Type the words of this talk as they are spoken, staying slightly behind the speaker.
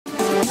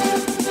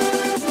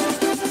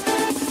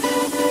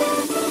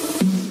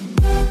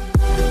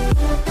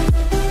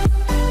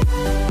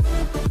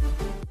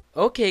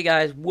Okay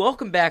guys,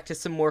 welcome back to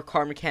some more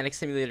Car Mechanic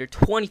Simulator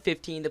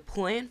 2015. The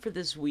plan for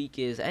this week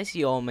is, as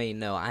you all may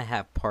know, I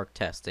have park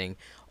testing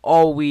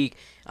all week.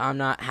 I'm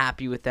not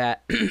happy with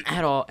that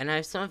at all, and I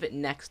have some of it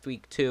next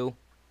week too.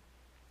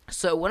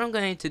 So what I'm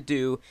going to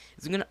do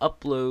is I'm going to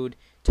upload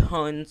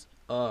tons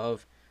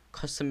of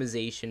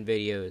customization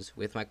videos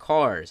with my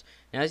cars.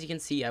 Now as you can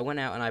see, I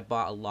went out and I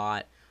bought a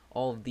lot.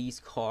 All of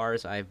these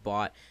cars I've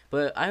bought,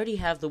 but I already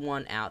have the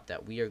one out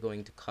that we are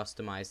going to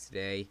customize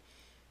today.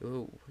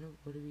 Ooh,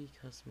 what are we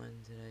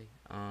customizing today?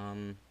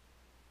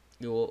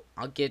 Well,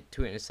 I'll get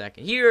to it in a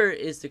second. Here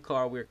is the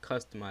car we're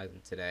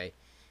customizing today.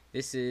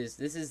 This is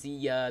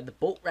the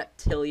Bolt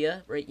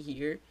Reptilia right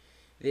here.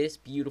 This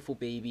beautiful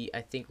baby,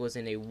 I think, was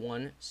in a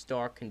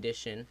 1-star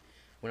condition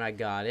when I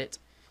got it.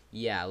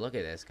 Yeah, look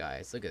at this,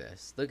 guys. Look at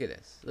this. Look at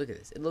this. Look at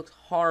this. It looks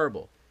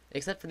horrible,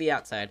 except for the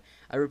outside.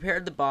 I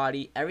repaired the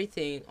body.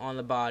 Everything on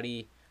the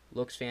body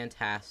looks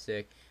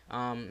fantastic.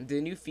 The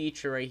new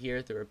feature right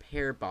here, the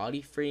repair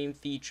body frame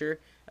feature,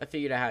 I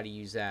figured out how to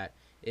use that.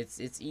 It's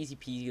easy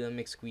peasy,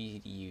 lemon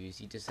squeezy to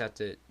use. You just have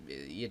to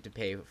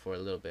pay for a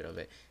little bit of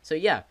it. So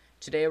yeah,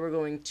 today we're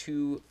going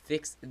to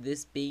fix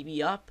this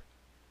baby up,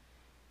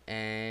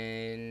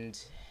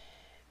 and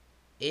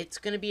it's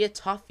gonna be a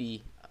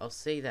toughie. I'll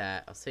say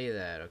that.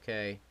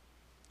 Okay.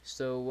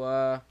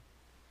 So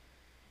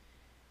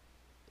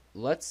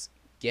let's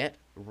get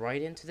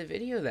right into the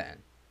video then.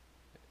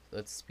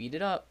 Let's speed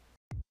it up.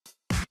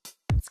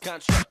 It's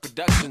Construct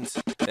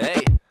Productions.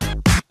 Hey.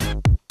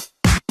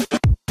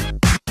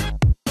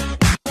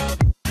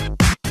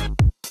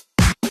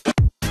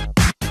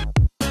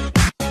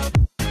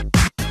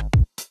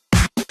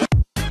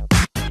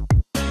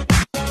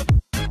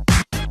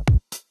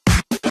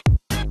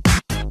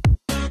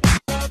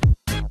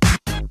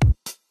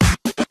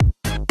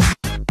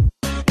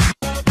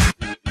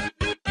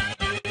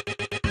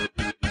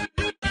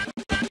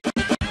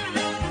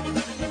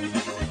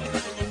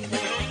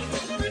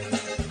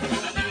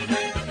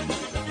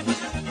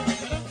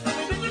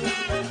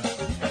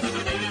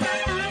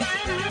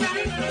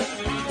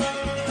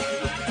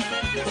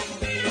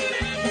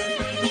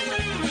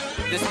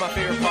 This is my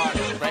favorite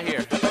part, right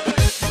here.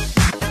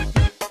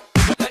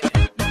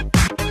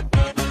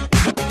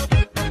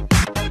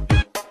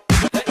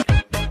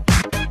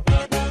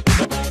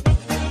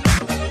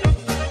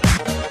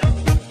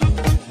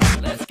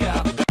 Let's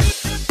go.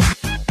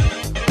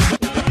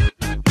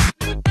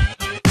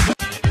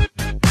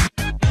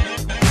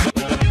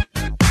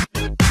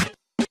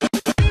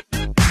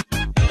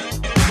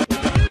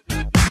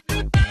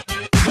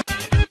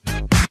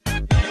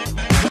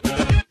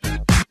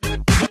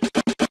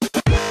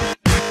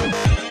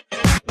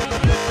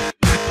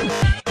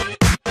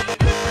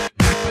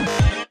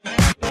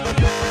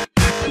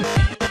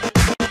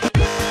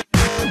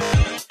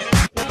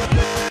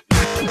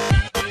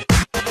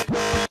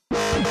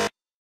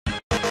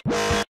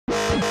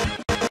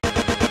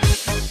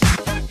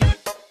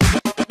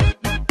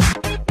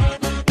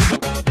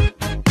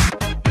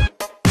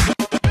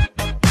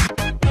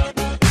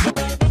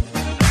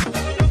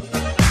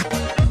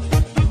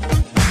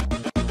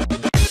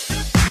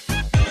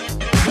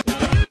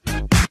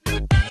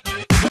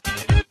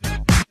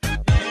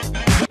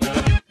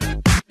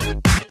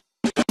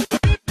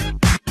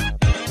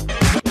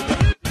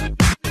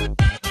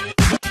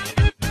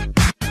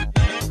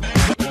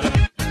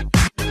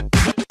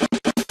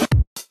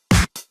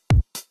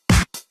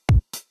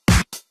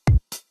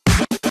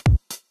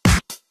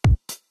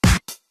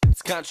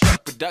 It's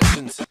Construct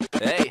Productions.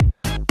 Hey.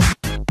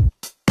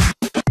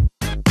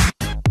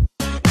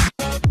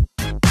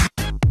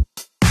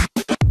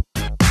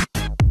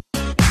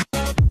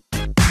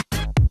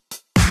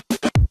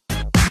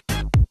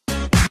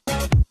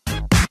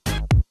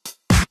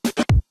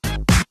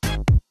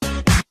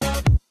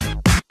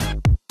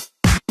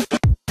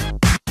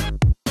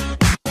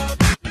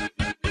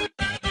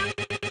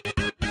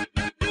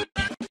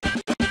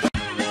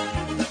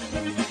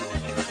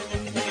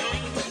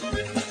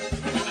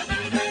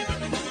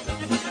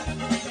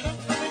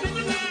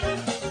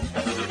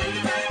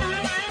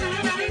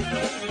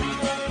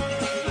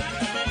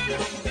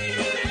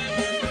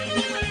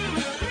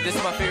 This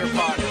is my favorite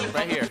part,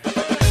 right here.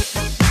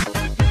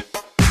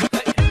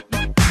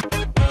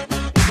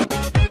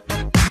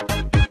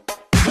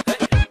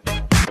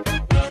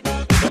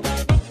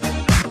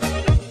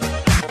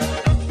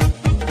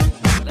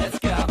 Let's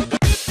go.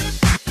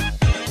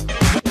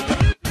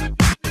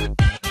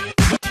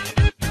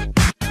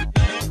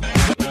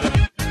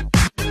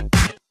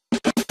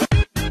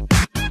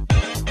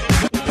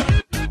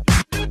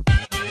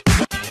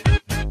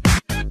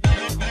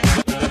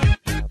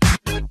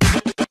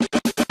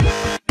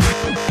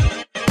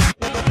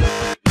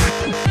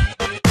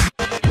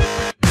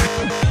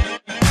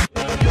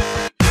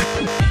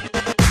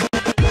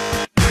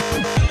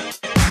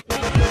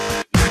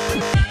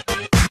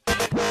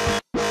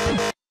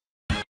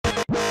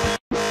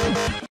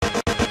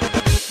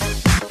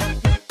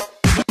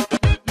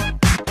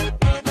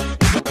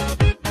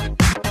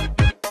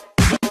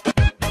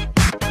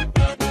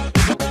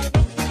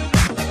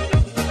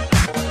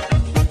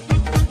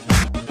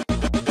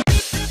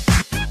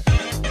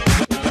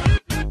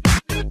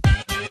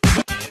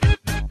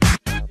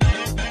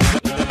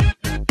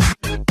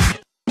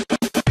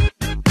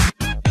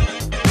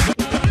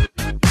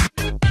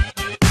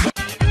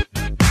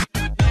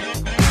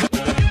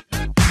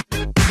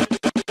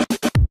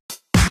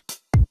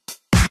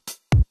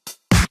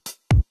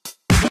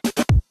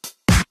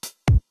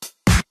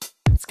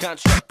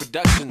 Construct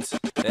Productions.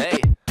 Hey.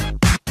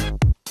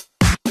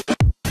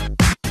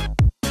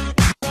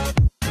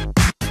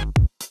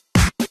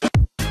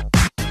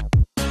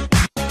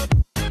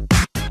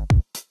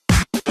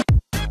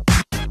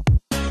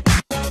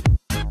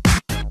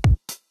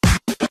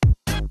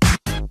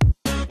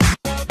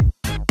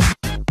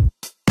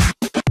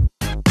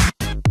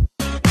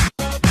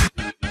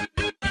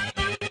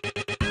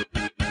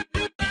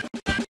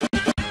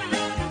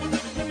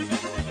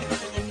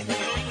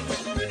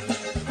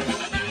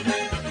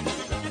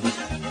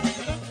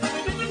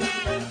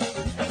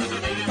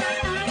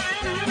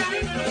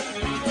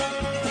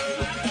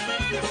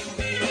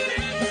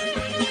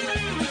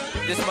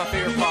 This is my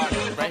favorite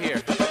part, right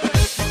here.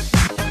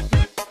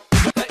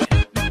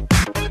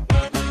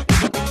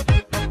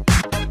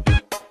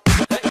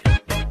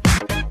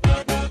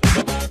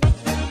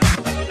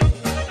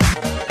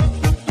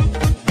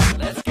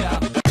 Let's go.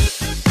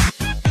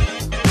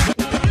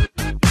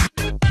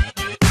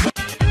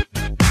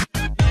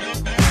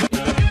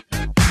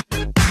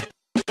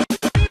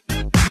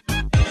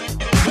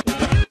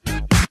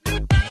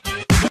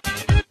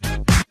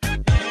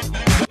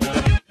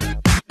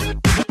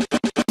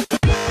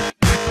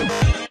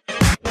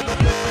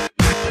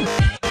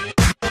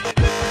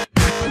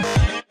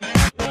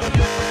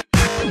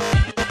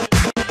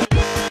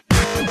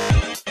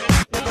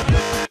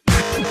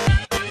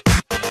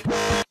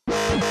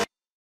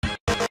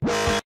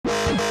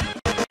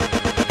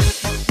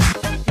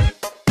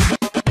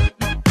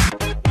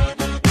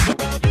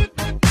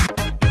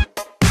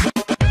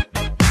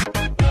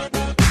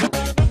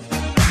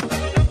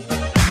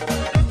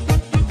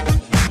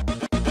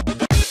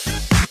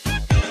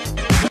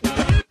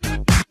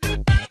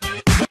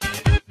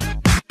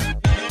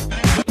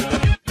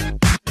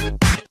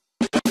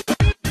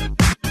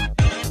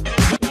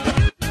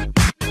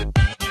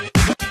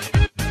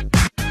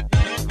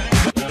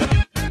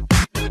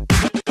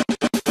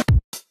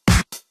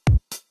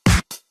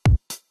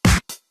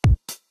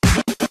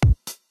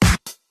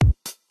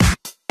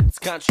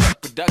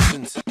 Construct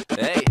Productions.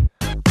 Hey.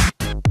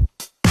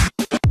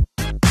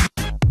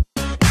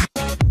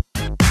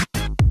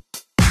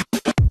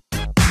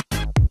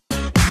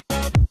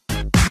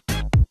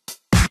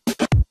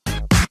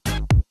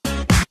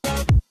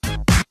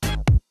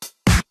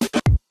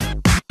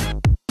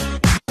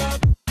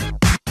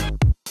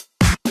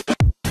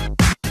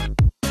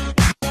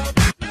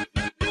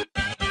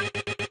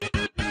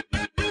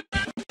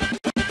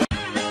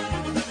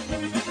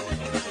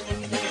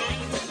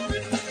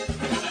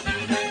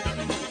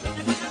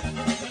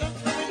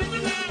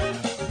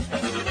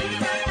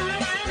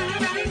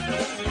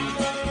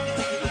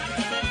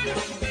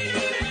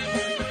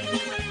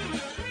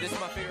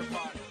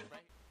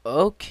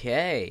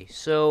 Okay,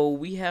 so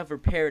we have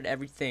repaired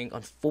everything.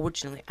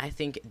 Unfortunately, I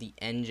think the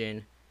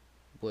engine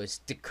was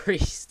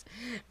decreased,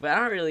 but I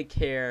don't really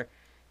care.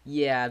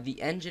 Yeah,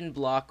 the engine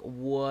block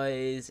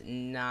was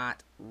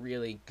not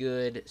really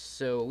good,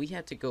 so we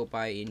had to go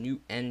buy a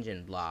new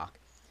engine block,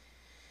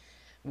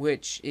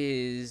 which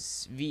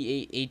is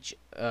V8H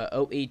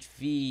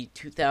OHV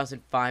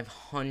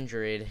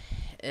 2500.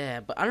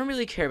 But I don't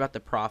really care about the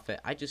profit.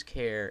 I just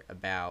care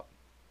about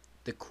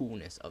the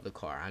coolness of the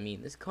car. I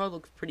mean, this car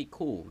looks pretty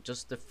cool.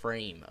 Just the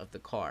frame of the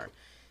car.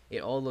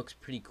 It all looks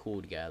pretty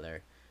cool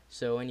together.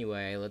 So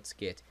anyway, let's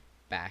get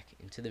back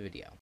into the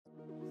video.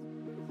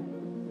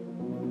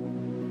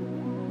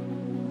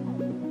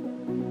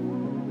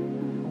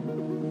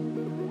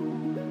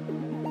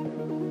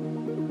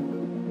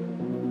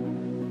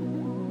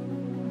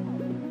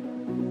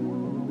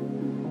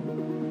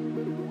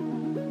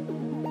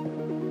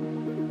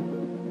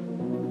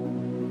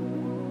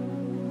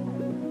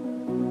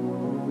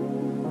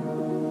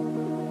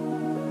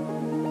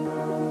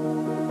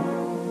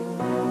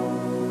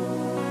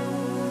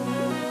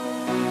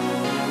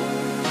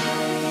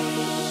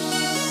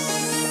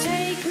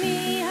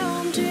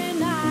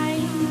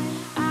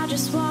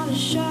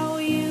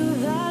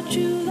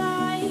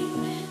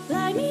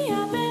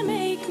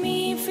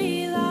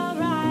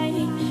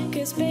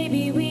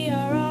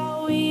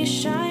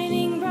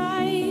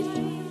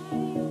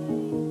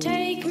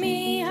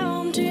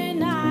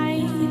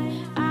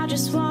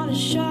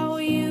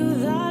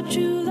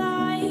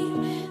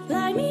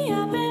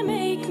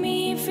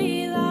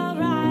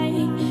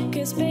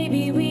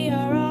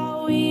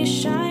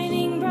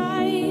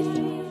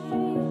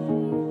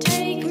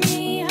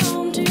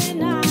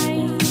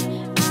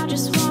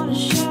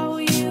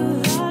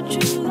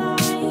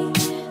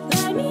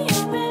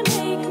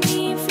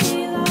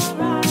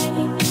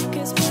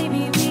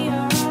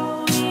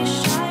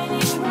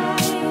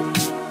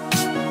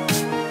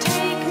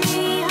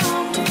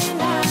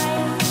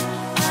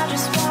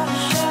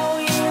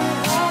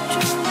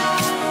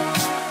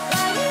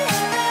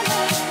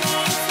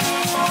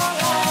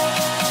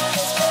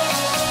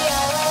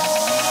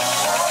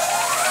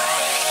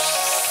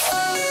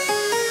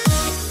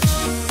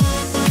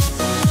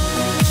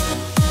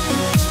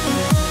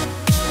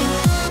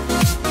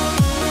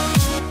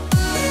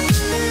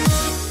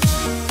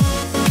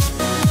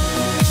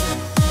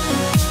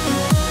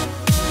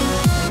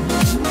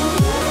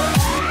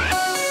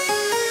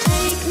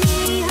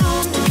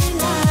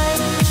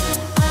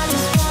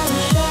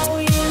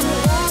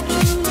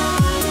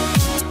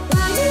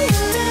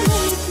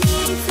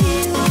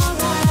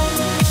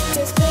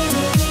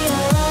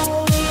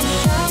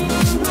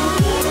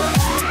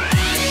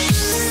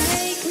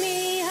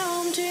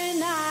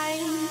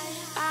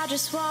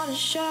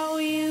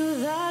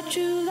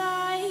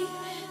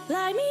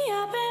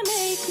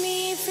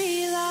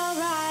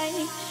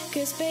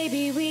 'cause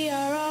baby we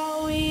are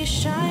always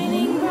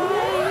shining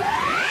bright.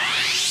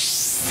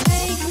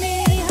 Take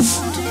me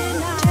home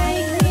tonight,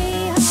 take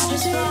me home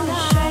just wanna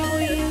show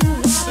you,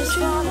 just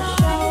wanna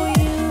show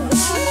you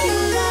that you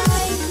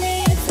like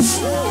me. It's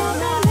me,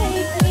 wanna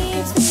make me,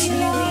 it's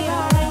baby we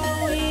are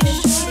always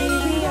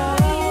shining, we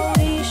are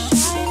always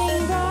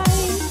shining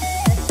bright.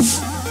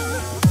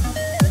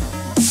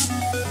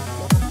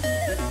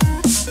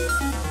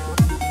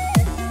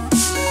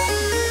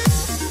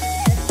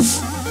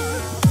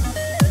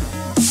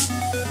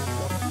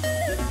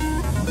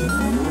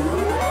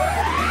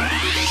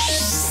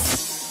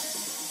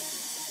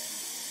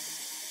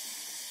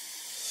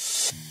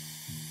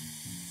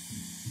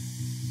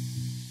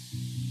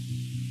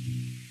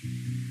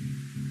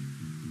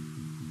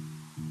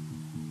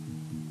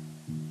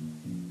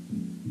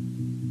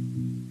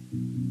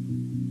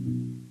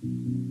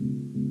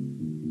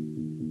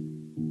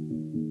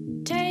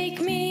 Take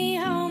me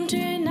home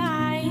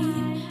tonight,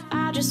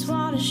 I just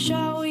wanna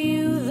show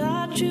you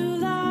the true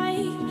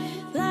light.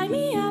 Light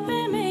me up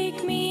and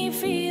make me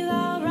feel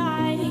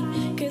alright,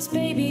 'cause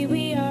baby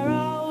we are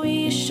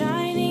always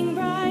shining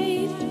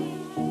bright.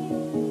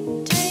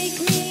 Take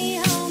me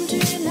home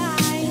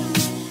tonight,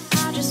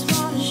 I just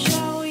wanna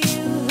show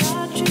you the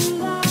true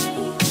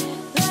light.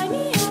 Light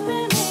me up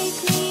and make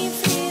me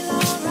feel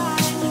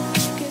alright,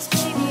 'cause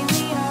baby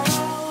we are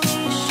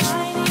always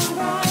shining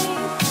bright.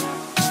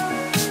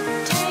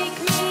 Take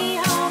me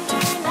home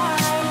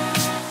tonight,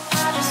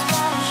 I just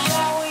wanna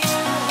show you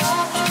the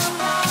true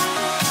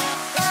light.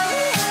 Light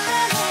me up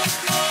and make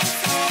me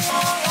feel alright,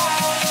 'cause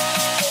baby we are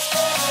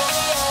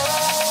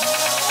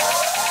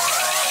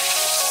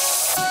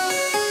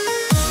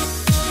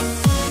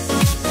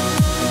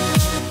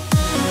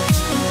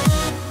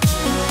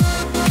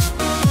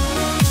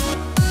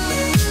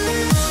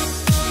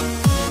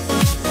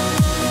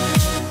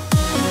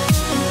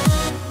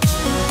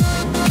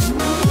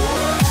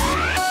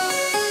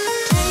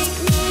Take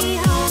me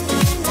home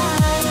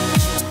tonight,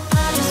 I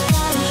just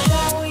wanna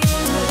show you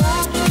the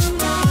true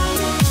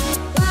light.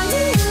 Light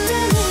me up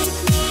and make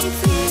me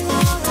feel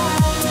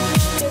alright,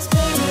 'cause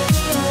baby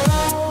we are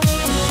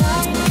always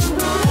shining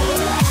bright.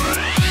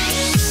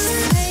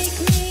 Take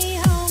me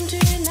home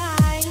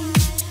tonight,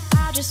 I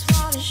just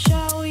wanna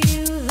show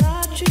you the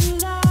true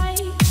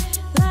light.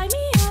 Light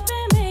me up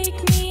and make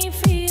me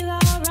feel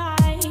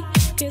alright,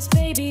 'cause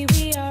baby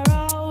we are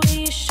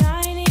always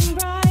shining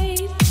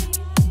bright.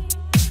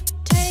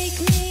 Take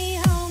me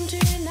home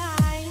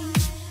tonight,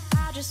 I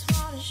just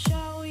wanna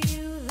show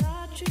you the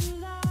true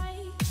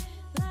light.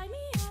 Light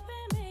me up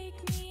and make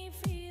me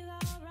feel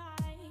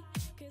alright,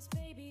 'cause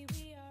baby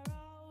we are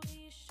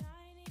always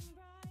shining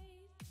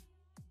bright.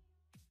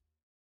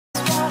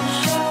 Just wanna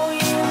show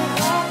you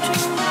the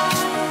true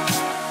light.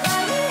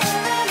 Light me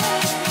up and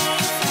make me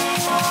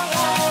feel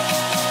alright,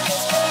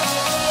 'cause baby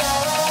we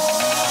are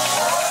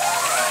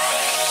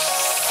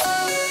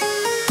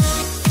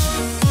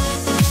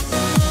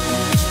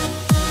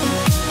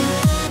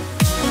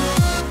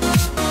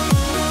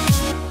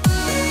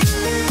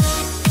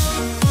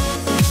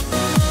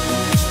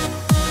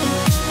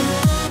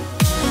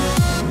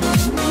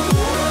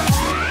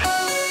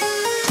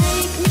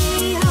Take me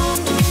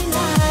home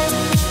tonight,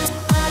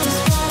 I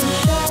just wanna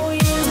show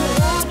you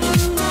the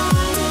true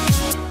light.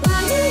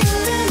 Light me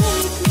up and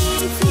make me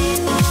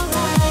feel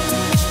alright,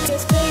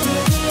 'cause baby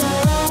we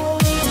are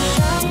always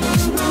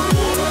shining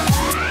bright.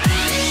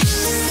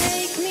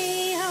 Take me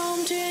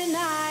home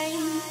tonight,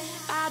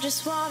 I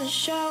just wanna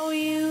show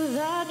you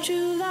the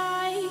true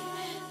light.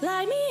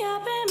 Light me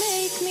up and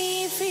make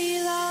me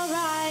feel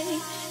alright,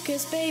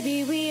 'cause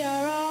baby we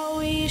are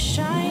always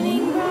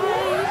shining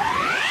bright.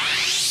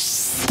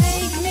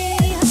 Take me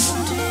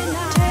home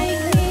tonight,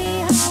 take me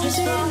home just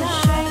wanna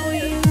show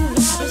you,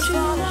 just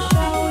wanna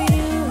show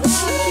you the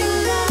true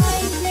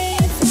light. Me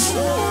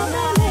feel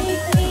alright,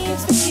 make me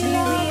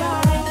feel we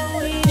are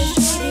always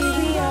shining,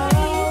 we are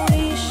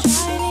always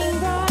shining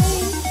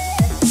bright.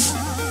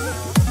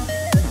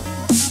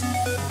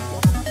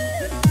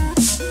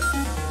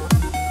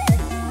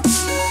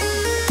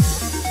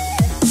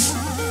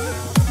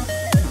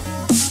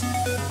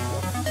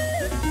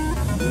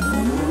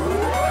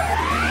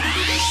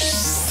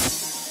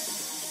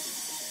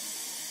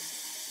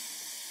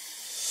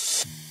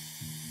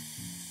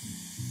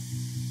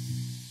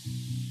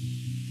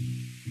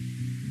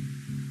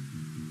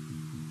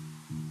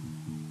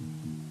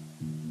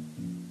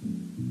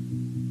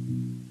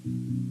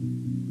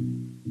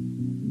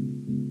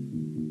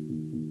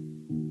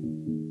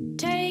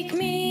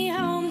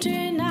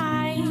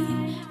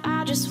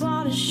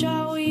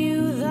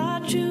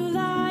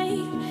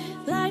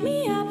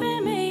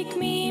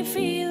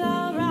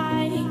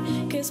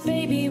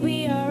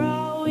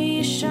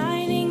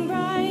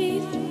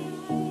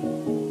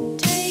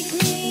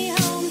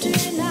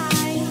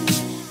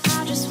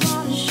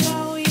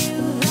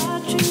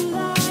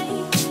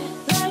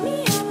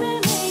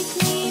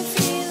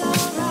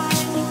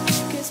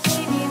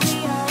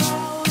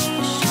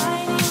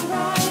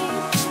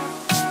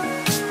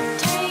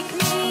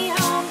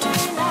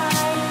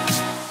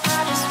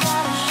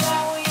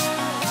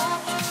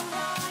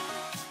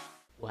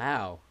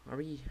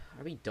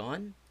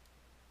 done?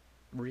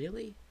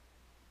 Really?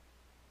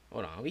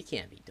 Hold on, we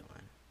can't be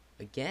done.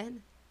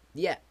 Again?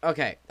 Yeah,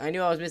 okay. I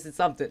knew I was missing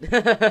something.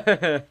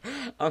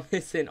 I'm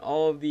missing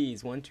all of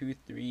these. 1, 2,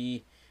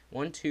 3.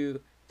 1, 2,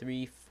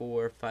 3,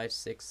 4, 5,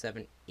 6,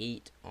 7,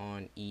 8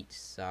 on each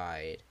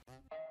side.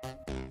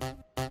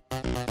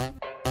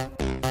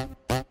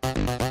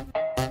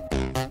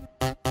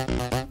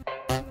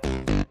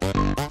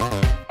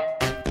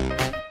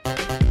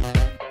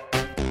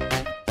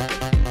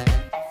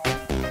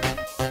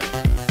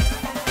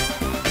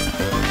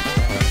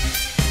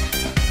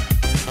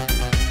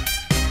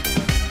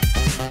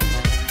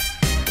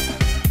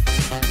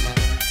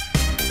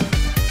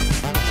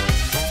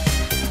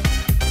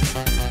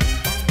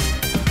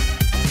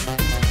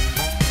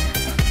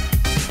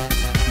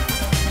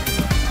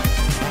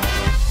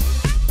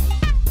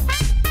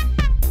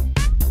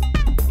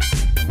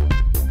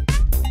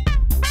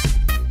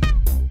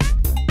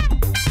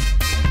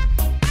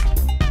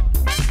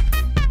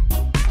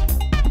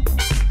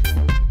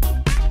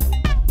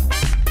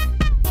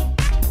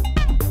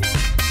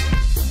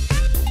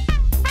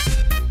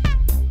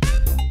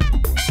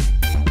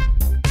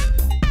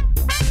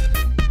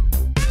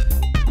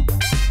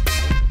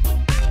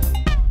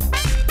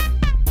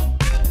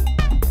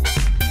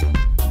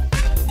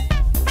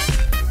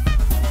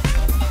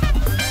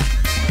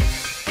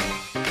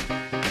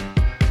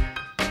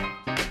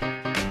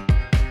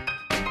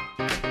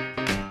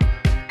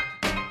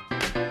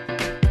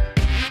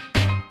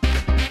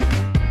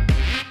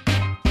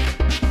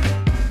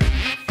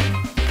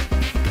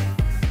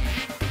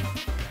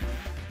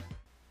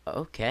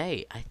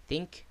 Okay, I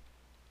think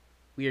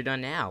we are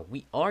done now.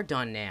 We are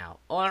done now.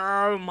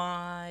 Oh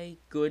my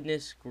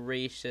goodness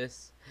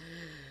gracious.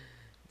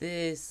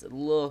 This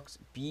looks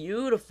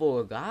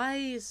beautiful,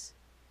 guys.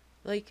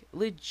 Like,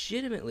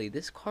 legitimately,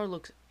 this car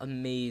looks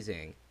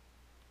amazing.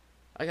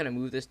 I gotta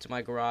move this to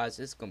my garage.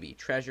 This is gonna be a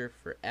treasure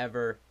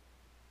forever.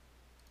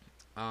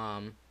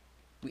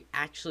 We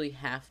actually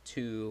have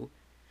to...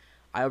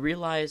 I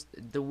realized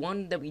the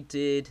one that we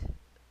did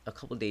a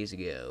couple days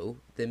ago,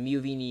 the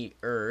Muvini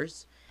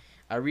Urs,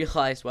 I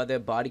realized why the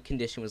body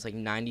condition was like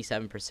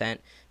 97%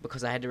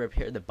 because I had to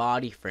repair the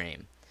body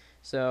frame.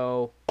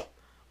 So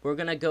we're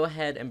gonna go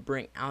ahead and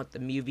bring out the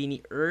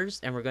Muvini Urs,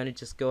 and we're gonna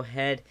just go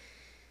ahead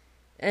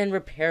and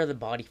repair the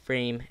body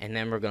frame, and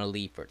then we're gonna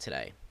leave for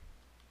today.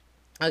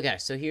 Okay,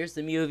 so here's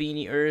the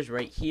Muvini Urs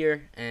right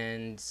here,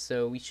 and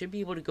so we should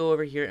be able to go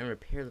over here and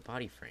repair the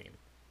body frame.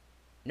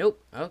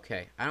 Nope.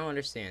 Okay, I don't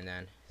understand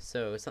then.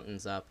 So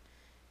something's up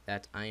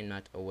that I am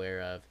not aware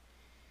of.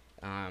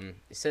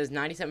 It says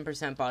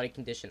 97% body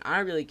condition. I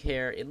don't really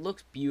care. It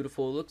looks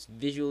beautiful. It looks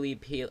visually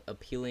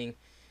appealing.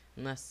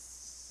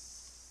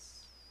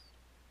 Unless...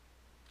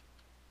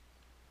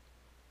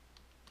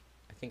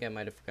 I think I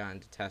might have forgotten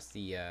to test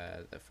the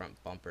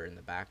front bumper and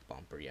the back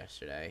bumper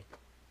yesterday.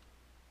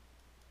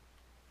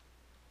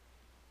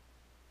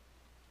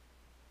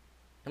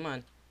 Come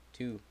on.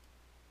 2.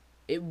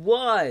 It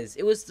was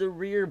the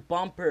rear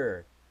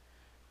bumper.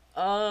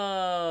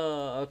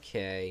 Oh,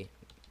 okay.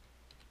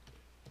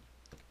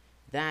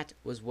 That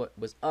was what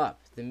was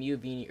up. The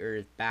Muvini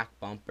Urs back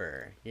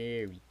bumper.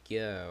 Here we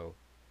go.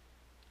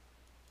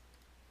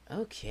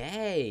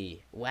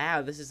 Okay.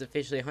 Wow, this is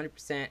officially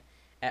 100%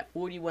 at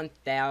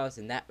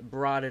 41,000. That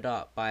brought it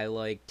up by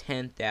like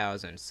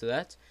 10,000. So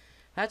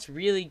that's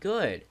really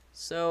good.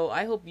 So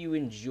I hope you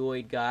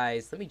enjoyed,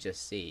 guys. Let me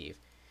just save.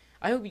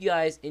 I hope you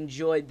guys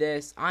enjoyed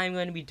this. I'm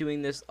going to be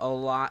doing this a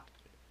lot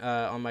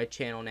on my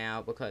channel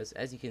now because,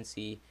 as you can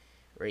see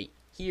right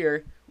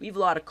here, we have a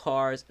lot of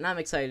cars, and I'm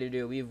excited to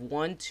do. We have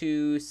 1,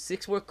 2,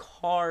 6 more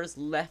cars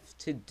left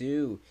to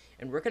do,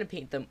 and we're going to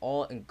paint them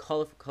all in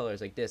colorful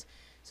colors like this.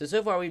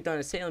 So far we've done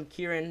a Salem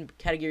Kieran,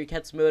 Katagiri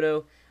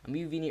Katsumoto, a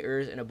Muvini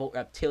Urs, and a Bolt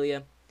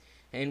Reptilia.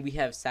 And we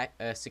have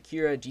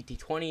Sakura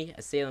GT20,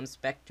 a Salem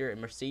Spectre, a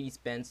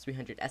Mercedes-Benz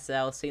 300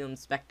 SL, Salem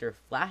Spectre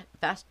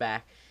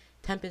Fastback,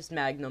 Tempest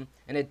Magnum,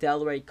 and a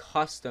Delray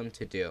Custom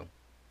to do.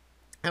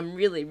 I'm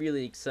really,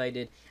 really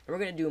excited, and we're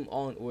going to do them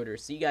all in order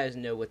so you guys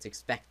know what's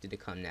expected to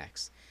come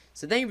next.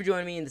 So thank you for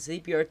joining me in the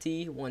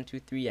CPRT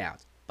 123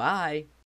 out. Bye!